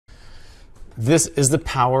This is the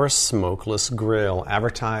Power Smokeless Grill,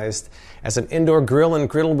 advertised as an indoor grill and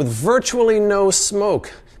griddle with virtually no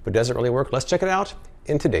smoke. But does it really work? Let's check it out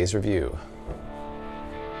in today's review.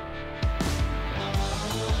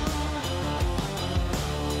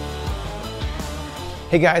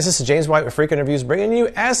 Hey guys, this is James White with Frequent Reviews, bringing you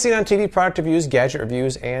as seen on TV product reviews, gadget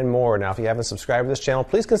reviews, and more. Now, if you haven't subscribed to this channel,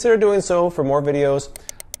 please consider doing so for more videos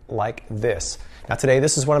like this. Now today,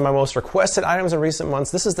 this is one of my most requested items in recent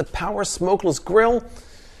months. This is the Power Smokeless Grill,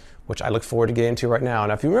 which I look forward to getting into right now.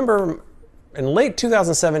 Now, if you remember, in late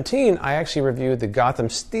 2017, I actually reviewed the Gotham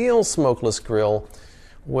Steel Smokeless Grill,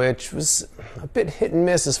 which was a bit hit and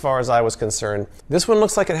miss as far as I was concerned. This one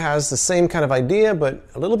looks like it has the same kind of idea, but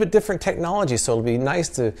a little bit different technology, so it'll be nice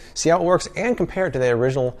to see how it works and compare it to the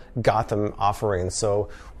original Gotham offering. So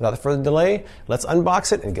without further delay, let's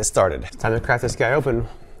unbox it and get started. It's time to crack this guy open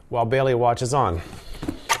while Bailey watches on.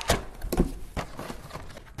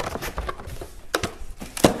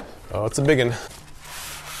 Oh, it's a big one.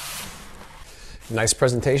 Nice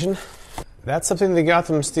presentation. That's something the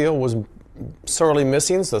Gotham Steel was sorely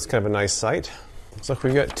missing, so that's kind of a nice sight. Looks like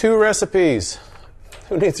we've got two recipes.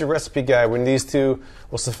 Who needs a recipe guide when these two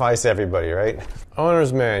will suffice everybody, right?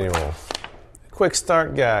 Owner's manual, quick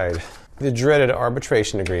start guide, the dreaded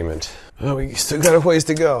arbitration agreement. Oh, we still got a ways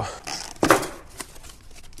to go.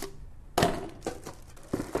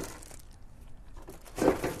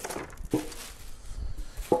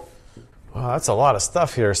 Wow, that's a lot of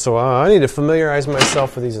stuff here, so I need to familiarize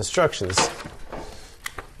myself with these instructions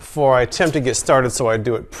before I attempt to get started so I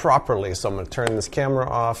do it properly. So I'm going to turn this camera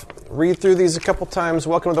off, read through these a couple times,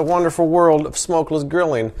 welcome to the wonderful world of smokeless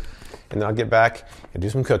grilling, and then I'll get back and do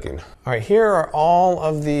some cooking. All right, here are all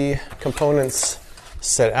of the components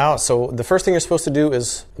set out. So the first thing you're supposed to do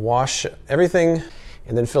is wash everything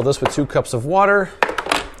and then fill this with 2 cups of water.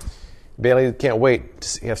 Bailey can't wait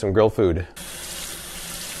to have some grilled food.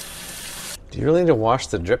 Do you really need to wash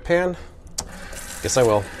the drip pan? Guess I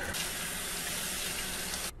will.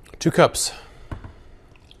 2 cups.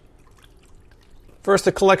 First,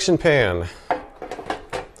 the collection pan,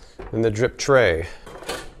 then the drip tray,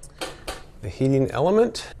 the heating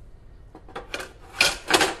element.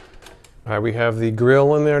 All right, we have the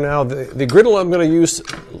grill in there now. The griddle I'm going to use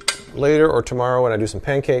later or tomorrow when I do some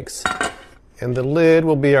pancakes. And the lid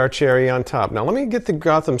will be our cherry on top. Now let me get the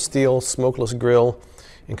Gotham Steel Smokeless Grill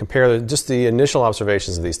and compare just the initial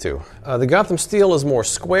observations of these two. The Gotham Steel is more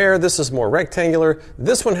square, this is more rectangular.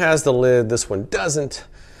 This one has the lid, this one doesn't.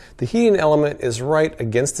 The heating element is right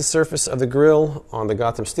against the surface of the grill on the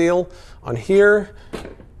Gotham Steel. On here,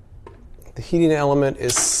 the heating element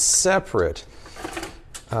is separate.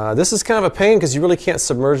 This is kind of a pain because you really can't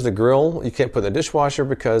submerge the grill. You can't put it in the dishwasher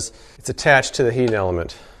because it's attached to the heating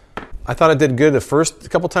element. I thought it did good the first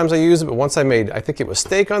couple times I used it, but once I made, I think it was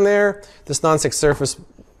steak on there, this nonstick surface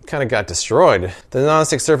kind of got destroyed. The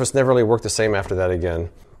nonstick surface never really worked the same after that again.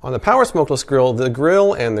 On the Power Smokeless Grill, the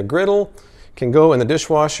grill and the griddle can go in the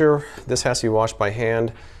dishwasher. This has to be washed by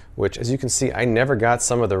hand, which, as you can see, I never got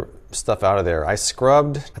some of the stuff out of there. I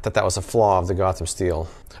scrubbed. I thought that was a flaw of the Gotham Steel.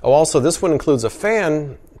 Oh, also, this one includes a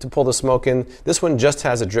fan to pull the smoke in. This one just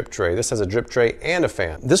has a drip tray. This has a drip tray and a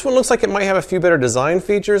fan. This one looks like it might have a few better design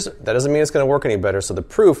features. That doesn't mean it's going to work any better, so the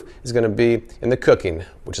proof is going to be in the cooking,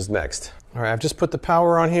 which is next. All right, I've just put the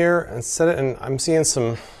power on here and set it, and I'm seeing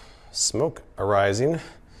some smoke arising.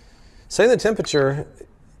 Setting the temperature, it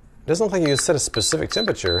doesn't look like you can set a specific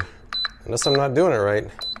temperature, unless I'm not doing it right.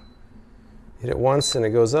 Hit it once and it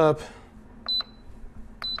goes up.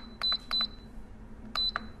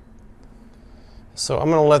 So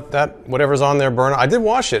I'm going to let that, whatever's on there, burn off. I did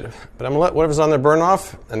wash it, but I'm going to let whatever's on there burn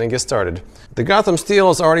off and then get started. The Gotham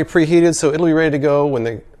Steel is already preheated, so it'll be ready to go when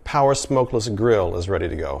the Power Smokeless Grill is ready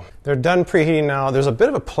to go. They're done preheating now. There's a bit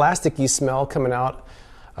of a plasticky smell coming out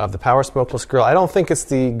of the Power Smokeless Grill. I don't think it's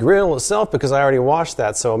the grill itself because I already washed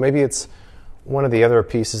that, so maybe it's one of the other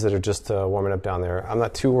pieces that are just warming up down there. I'm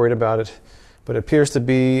not too worried about it, but it appears to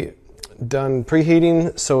be done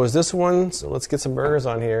preheating. So is this one. So let's get some burgers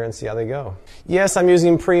on here and see how they go. Yes, I'm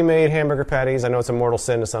using pre-made hamburger patties. I know it's a mortal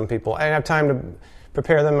sin to some people. I didn't have time to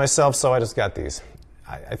prepare them myself, so I just got these.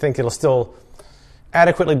 I think it'll still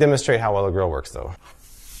adequately demonstrate how well the grill works, though.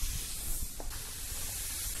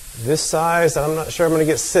 This size, I'm not sure I'm going to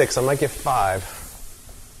get 6. I might get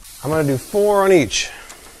 5. I'm going to do 4 on each.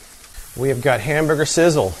 We have got hamburger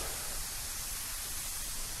sizzle.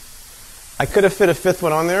 I could have fit a 5th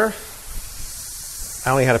one on there. I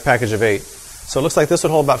only had a package of 8. So it looks like this would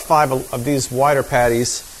hold about 5 of these wider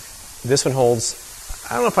patties. This one holds,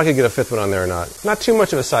 I don't know if I could get a 5th one on there or not. Not too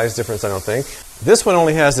much of a size difference, I don't think. This one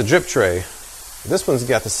only has the drip tray. This one's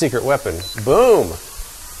got the secret weapon. Boom!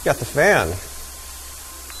 Got the fan.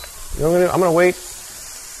 You know what I'm gonna do? I'm gonna wait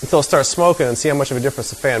until it starts smoking and see how much of a difference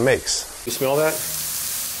the fan makes. You smell that?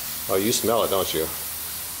 Oh, you smell it, don't you?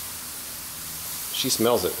 She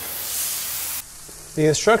smells it. The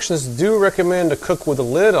instructions do recommend to cook with the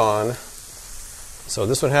lid on. So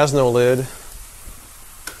this one has no lid.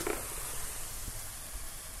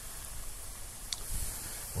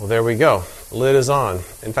 Well, there we go. The lid is on.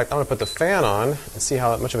 In fact, I'm going to put the fan on and see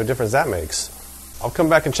how much of a difference that makes. I'll come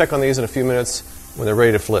back and check on these in a few minutes when they're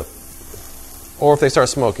ready to flip. Or if they start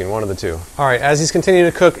smoking, one of the two. All right, as he's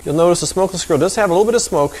continuing to cook, you'll notice the smokeless grill does have a little bit of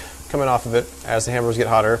smoke coming off of it as the hamburgers get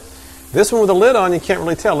hotter. This one with the lid on, you can't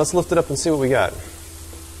really tell. Let's lift it up and see what we got.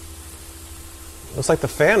 Looks like the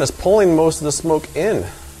fan is pulling most of the smoke in.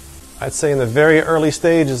 I'd say in the very early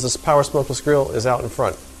stages, this Power Smokeless Grill is out in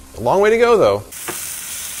front. A long way to go, though.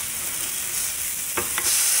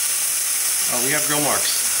 Oh, we have grill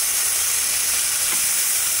marks.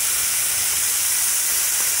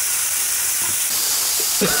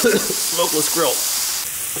 Smokeless Grill.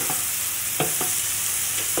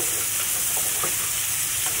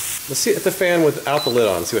 Let's see at the fan without the lid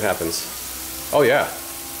on, see what happens. Oh yeah,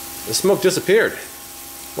 the smoke disappeared.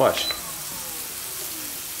 Watch.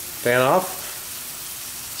 Fan off,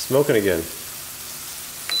 smoking again.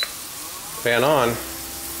 Fan on,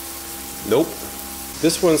 nope.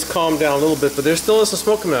 This one's calmed down a little bit, but there still is some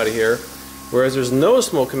smoke coming out of here, whereas there's no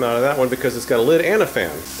smoke coming out of that one because it's got a lid and a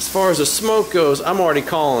fan. As far as the smoke goes, I'm already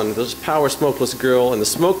calling this Power Smokeless Grill in the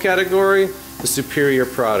smoke category the superior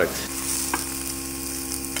product.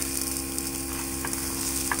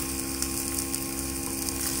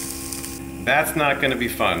 That's not going to be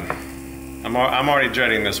fun. I'm already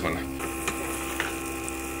dreading this one.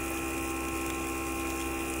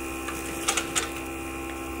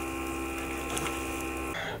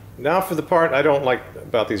 Now for the part I don't like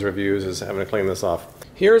about these reviews is having to clean this off.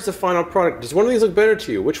 Here's the final product. Does one of these look better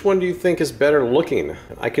to you? Which one do you think is better looking?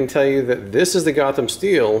 I can tell you that this is the Gotham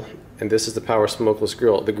Steel and this is the Power Smokeless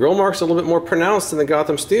Grill. The grill mark's a little bit more pronounced than the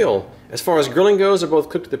Gotham Steel. As far as grilling goes, they're both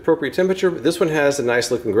cooked at the appropriate temperature. This one has the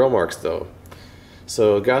nice looking grill marks though.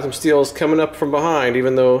 So Gotham Steel is coming up from behind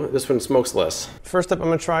even though this one smokes less. First up, I'm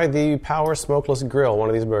going to try the Power Smokeless Grill, one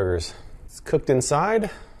of these burgers. It's cooked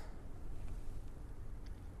inside.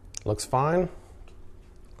 Looks fine.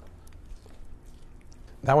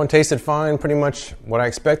 That one tasted fine, pretty much what I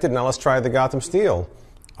expected. Now let's try the Gotham Steel.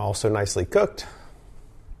 Also nicely cooked.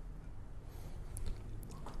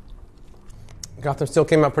 Gotham Steel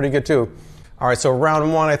came out pretty good too. All right, so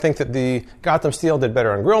round one, I think that the Gotham Steel did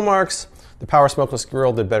better on grill marks. The Power Smokeless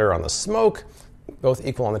Grill did better on the smoke. Both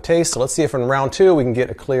equal on the taste. So let's see if in round two we can get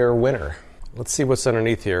a clear winner. Let's see what's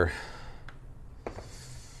underneath here.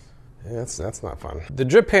 Yeah, that's not fun. The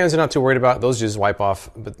drip pans are not too worried about. Those you just wipe off.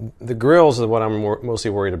 But the grills are what I'm mostly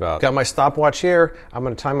worried about. Got my stopwatch here. I'm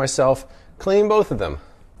going to time myself. Clean both of them.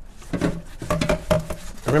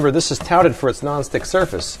 Remember, this is touted for its non-stick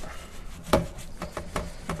surface.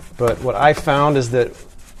 But what I found is that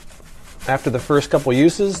after the first couple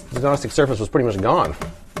uses, the non-stick surface was pretty much gone.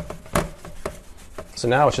 So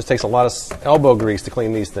now it just takes a lot of elbow grease to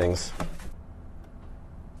clean these things.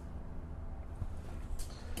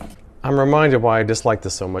 I'm reminded why I dislike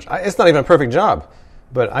this so much. It's not even a perfect job,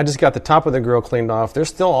 but I just got the top of the grill cleaned off. There's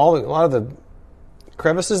still a lot of the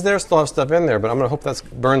crevices there, still have stuff in there, but I'm going to hope that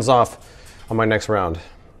burns off on my next round.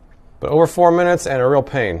 But over 4 minutes and a real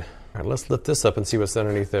pain. All right, let's lift this up and see what's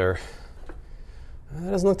underneath there. That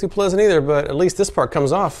doesn't look too pleasant either, but at least this part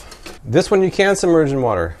comes off. This one you can submerge in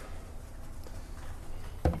water.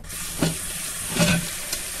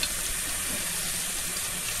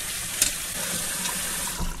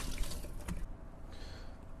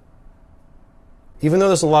 Even though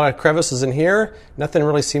there's a lot of crevices in here, nothing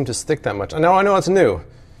really seemed to stick that much. I know it's new.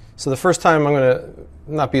 So the first time I'm going to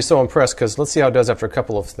not be so impressed because let's see how it does after a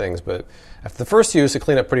couple of things. But after the first use, it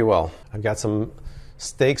cleaned up pretty well. I've got some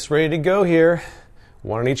steaks ready to go here.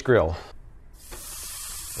 One on each grill.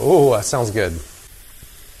 Oh, that sounds good. That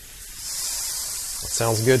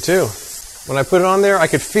sounds good too. When I put it on there, I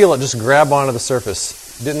could feel it just grab onto the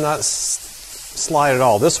surface. Did not slide at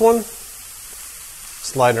all. This one,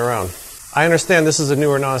 sliding around. I understand this is a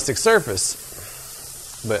newer non-stick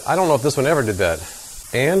surface, but I don't know if this one ever did that.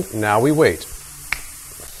 And now we wait.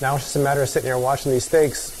 Now it's just a matter of sitting here watching these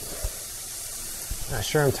steaks. I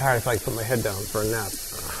sure am tired if I put my head down for a nap.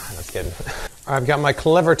 No kidding. I've got my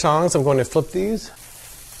clever tongs. I'm going to flip these.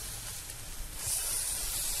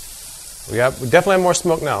 We definitely have more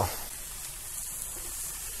smoke now.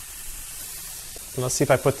 And let's see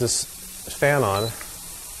if I put this fan on.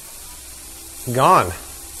 Gone.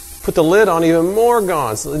 Put the lid on, even more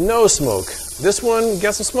gone. So no smoke. This one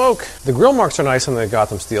got some smoke. The grill marks are nice on the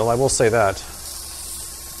Gotham Steel, I will say that.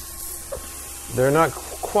 They're not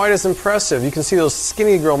quite as impressive. You can see those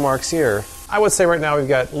skinny grill marks here. I would say right now we've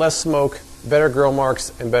got less smoke, better grill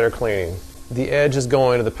marks, and better cleaning. The edge is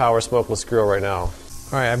going to the Power Smokeless Grill right now. All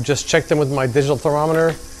right, I've just checked them with my digital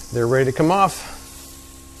thermometer. They're ready to come off.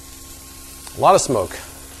 A lot of smoke.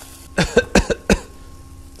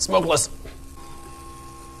 Smokeless.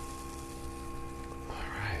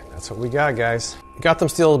 That's what we got, guys. Gotham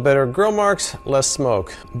Steel, better grill marks, less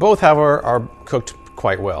smoke. Both, however, are cooked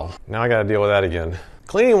quite well. Now I gotta deal with that again.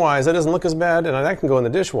 Cleaning wise, that doesn't look as bad, and that can go in the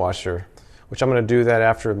dishwasher, which I'm gonna do that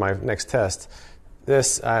after my next test.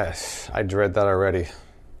 This, I dread that already.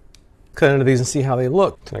 Cut into these and see how they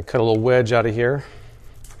look. Can I cut a little wedge out of here?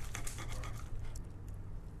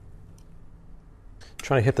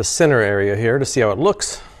 Trying to hit the center area here to see how it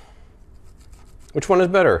looks. Which one is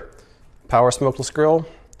better? Power Smokeless Grill,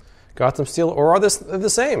 Gotham Steel, or are they the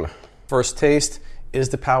same? First taste is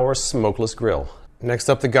the Power Smokeless Grill. Next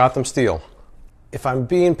up, the Gotham Steel. If I'm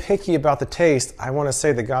being picky about the taste, I want to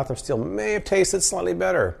say the Gotham Steel may have tasted slightly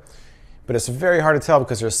better, but it's very hard to tell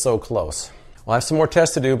because they're so close. Well, I have some more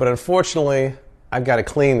tests to do, but unfortunately, I've got to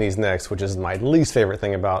clean these next, which is my least favorite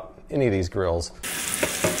thing about any of these grills.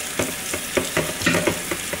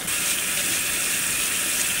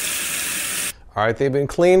 All right, they've been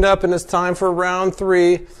cleaned up and it's time for round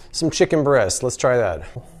 3, some chicken breast. Let's try that.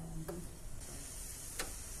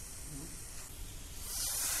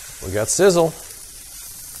 We got sizzle.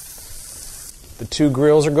 The two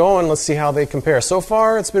grills are going. Let's see how they compare. So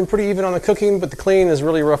far, it's been pretty even on the cooking, but the clean is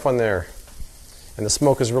really rough on there. And the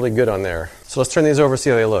smoke is really good on there. So let's turn these over and see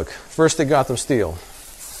how they look. First, the Gotham Steel.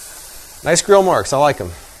 Nice grill marks, I like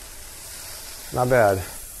them. Not bad.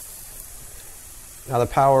 Now the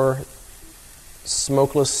Power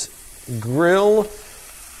Smokeless Grill.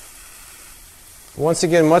 Once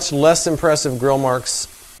again, much less impressive grill marks.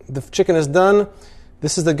 The chicken is done.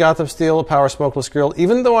 This is the Gotham Steel Power Smokeless Grill.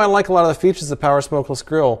 Even though I like a lot of the features of the Power Smokeless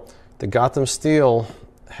Grill, the Gotham Steel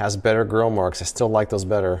has better grill marks. I still like those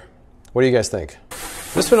better. What do you guys think?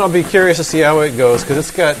 This one I'll be curious to see how it goes because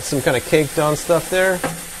it's got some kind of caked on stuff there.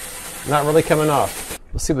 Not really coming off.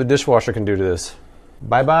 Let's see what the dishwasher can do to this.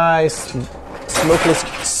 Bye-bye,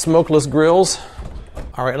 smokeless grills.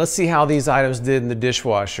 All right, let's see how these items did in the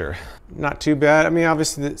dishwasher. Not too bad. I mean,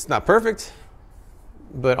 obviously it's not perfect,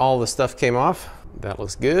 but all the stuff came off. That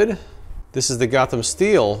looks good. This is the Gotham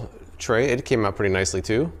Steel tray. It came out pretty nicely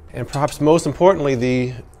too. And perhaps most importantly,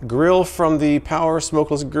 the grill from the Power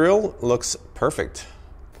Smokeless Grill looks perfect.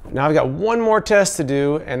 Now I've got one more test to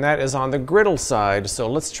do, and that is on the griddle side.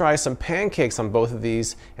 So let's try some pancakes on both of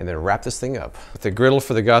these and then wrap this thing up. The griddle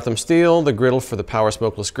for the Gotham Steel, the griddle for the Power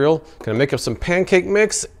Smokeless Grill. Gonna make up some pancake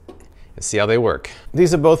mix and see how they work.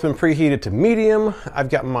 These have both been preheated to medium. I've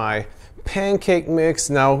got my pancake mix.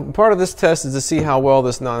 Now, part of this test is to see how well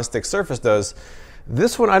this nonstick surface does.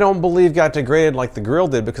 This one I don't believe got degraded like the grill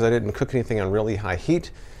did because I didn't cook anything on really high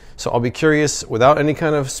heat. So I'll be curious, without any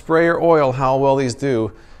kind of spray or oil, how well these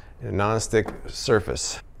do in a non-stick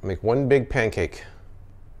surface. Make one big pancake.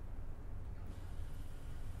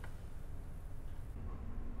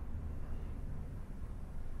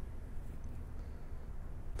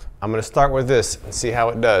 I'm gonna start with this and see how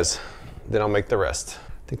it does. Then I'll make the rest.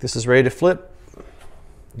 I think this is ready to flip.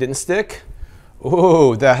 Didn't stick.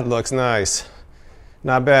 Ooh, that looks nice.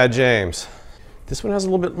 Not bad, James. This one has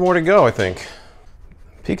a little bit more to go, I think.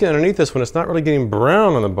 Peeking underneath this one, it's not really getting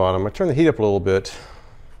brown on the bottom. I turn the heat up a little bit.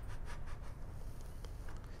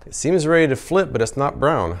 It seems ready to flip, but it's not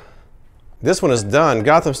brown. This one is done.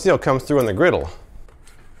 Gotham Steel comes through on the griddle.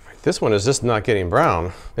 This one is just not getting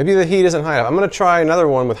brown. Maybe the heat isn't high enough. I'm gonna try another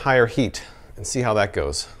one with higher heat and see how that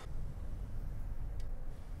goes.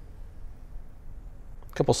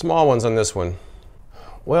 A couple small ones on this one.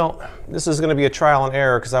 Well, this is gonna be a trial and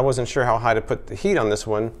error because I wasn't sure how high to put the heat on this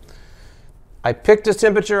one. I picked a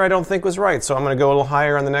temperature I don't think was right, so I'm gonna go a little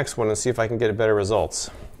higher on the next one and see if I can get better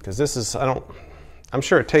results. Because this is, I'm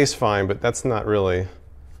sure it tastes fine, but that's not really,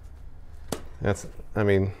 I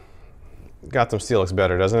mean, Gotham Steel looks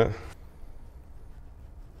better, doesn't it?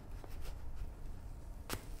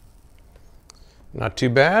 Not too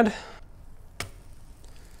bad.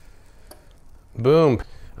 Boom.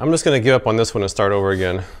 I'm just gonna give up on this one and start over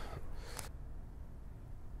again.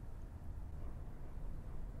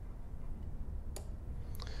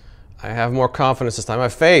 I have more confidence this time. I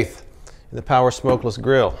have faith in the Power Smokeless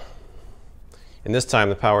Grill. And this time,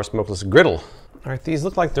 the Power Smokeless Griddle. All right, these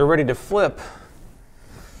look like they're ready to flip.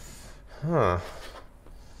 Huh.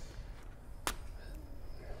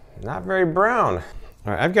 Not very brown.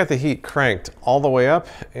 All right, I've got the heat cranked all the way up,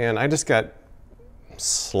 and I just got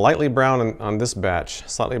slightly brown on this batch,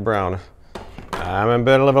 slightly brown. I'm in a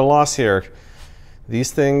bit of a loss here.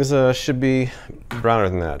 These things should be browner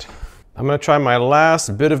than that. I'm gonna try my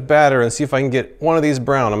last bit of batter and see if I can get one of these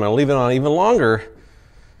brown. I'm gonna leave it on even longer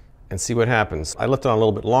and see what happens. I left it on a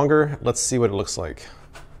little bit longer. Let's see what it looks like.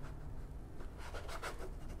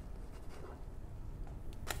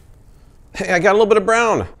 Hey, I got a little bit of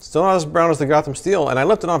brown. Still not as brown as the Gotham Steel, and I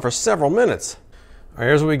left it on for several minutes. All right,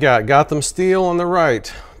 here's what we got. Gotham Steel on the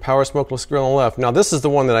right, Power Smokeless Grill on the left. Now this is the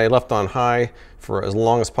one that I left on high for as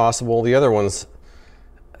long as possible. The other ones,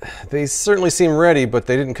 they certainly seem ready, but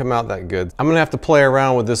they didn't come out that good. I'm gonna have to play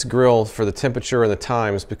around with this grill for the temperature and the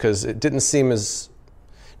times because it didn't seem as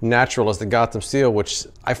natural as the Gotham Steel, which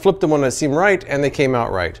I flipped them when it seemed right and they came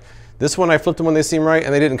out right. This one I flipped them when they seemed right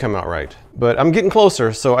and they didn't come out right. But I'm getting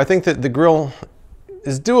closer, so I think that the grill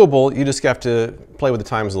is doable. You just have to play with the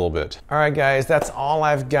times a little bit. All right guys, that's all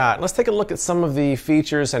I've got. Let's take a look at some of the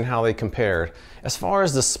features and how they compared. As far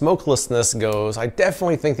as the smokelessness goes, I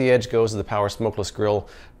definitely think the edge goes to the Power Smokeless Grill.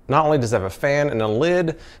 Not only does it have a fan and a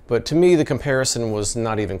lid, but to me the comparison was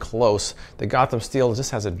not even close. The Gotham Steel just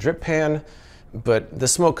has a drip pan, but the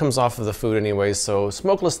smoke comes off of the food anyway, so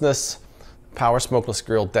smokelessness, Power Smokeless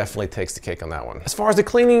Grill definitely takes the cake on that one. As far as the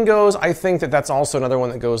cleaning goes, I think that that's also another one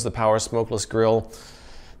that goes to the Power Smokeless Grill.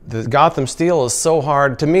 The Gotham Steel is so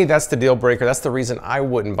hard. To me, that's the deal breaker. That's the reason I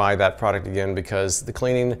wouldn't buy that product again, because the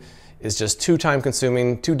cleaning is just too time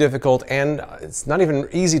consuming, too difficult, and it's not even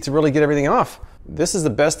easy to really get everything off. This is the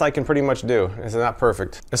best I can pretty much do. It's not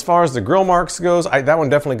perfect. As far as the grill marks goes, that one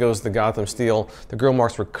definitely goes to the Gotham Steel. The grill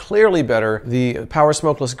marks were clearly better. The Power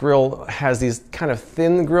Smokeless Grill has these kind of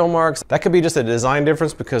thin grill marks. That could be just a design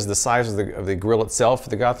difference because the size of the grill itself,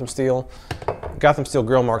 the Gotham Steel. Gotham Steel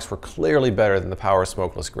grill marks were clearly better than the Power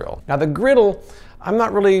Smokeless Grill. Now the griddle, I'm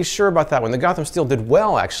not really sure about that one. The Gotham Steel did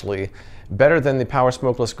well actually, better than the Power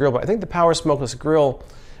Smokeless Grill, but I think the Power Smokeless Grill,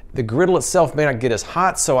 the griddle itself may not get as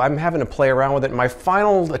hot, so I'm having to play around with it. In my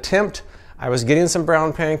final attempt, I was getting some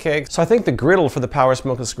brown pancakes. So I think the griddle for the Power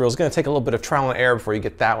Smokeless Grill is gonna take a little bit of trial and error before you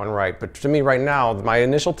get that one right. But to me right now, my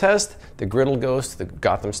initial test, the griddle goes to the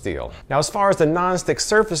Gotham Steel. Now as far as the nonstick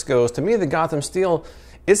surface goes, to me the Gotham Steel,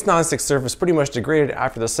 its nonstick surface pretty much degraded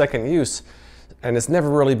after the second use, and it's never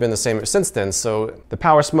really been the same since then. So the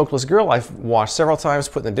Power Smokeless Grill I've washed several times,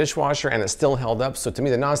 put in the dishwasher, and it's still held up. So to me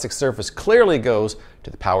the nonstick surface clearly goes to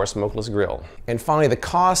the Power Smokeless Grill. And finally the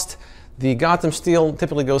cost, the Gotham Steel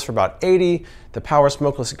typically goes for about $80, the Power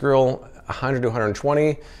Smokeless Grill $100 to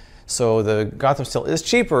 $120. So the Gotham Steel is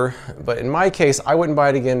cheaper, but in my case, I wouldn't buy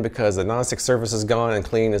it again because the nonstick surface is gone and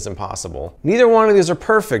clean is impossible. Neither one of these are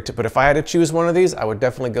perfect, but if I had to choose one of these, I would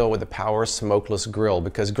definitely go with the Power Smokeless Grill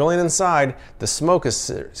because grilling inside, the smoke is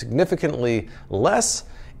significantly less,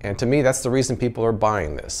 and to me, that's the reason people are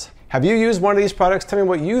buying this. Have you used one of these products? Tell me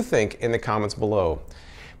what you think in the comments below.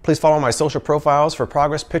 Please follow my social profiles for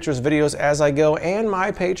progress pictures, videos as I go, and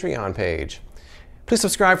my Patreon page. Please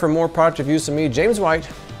subscribe for more product reviews from me, James White,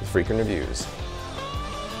 with Freakin' Reviews.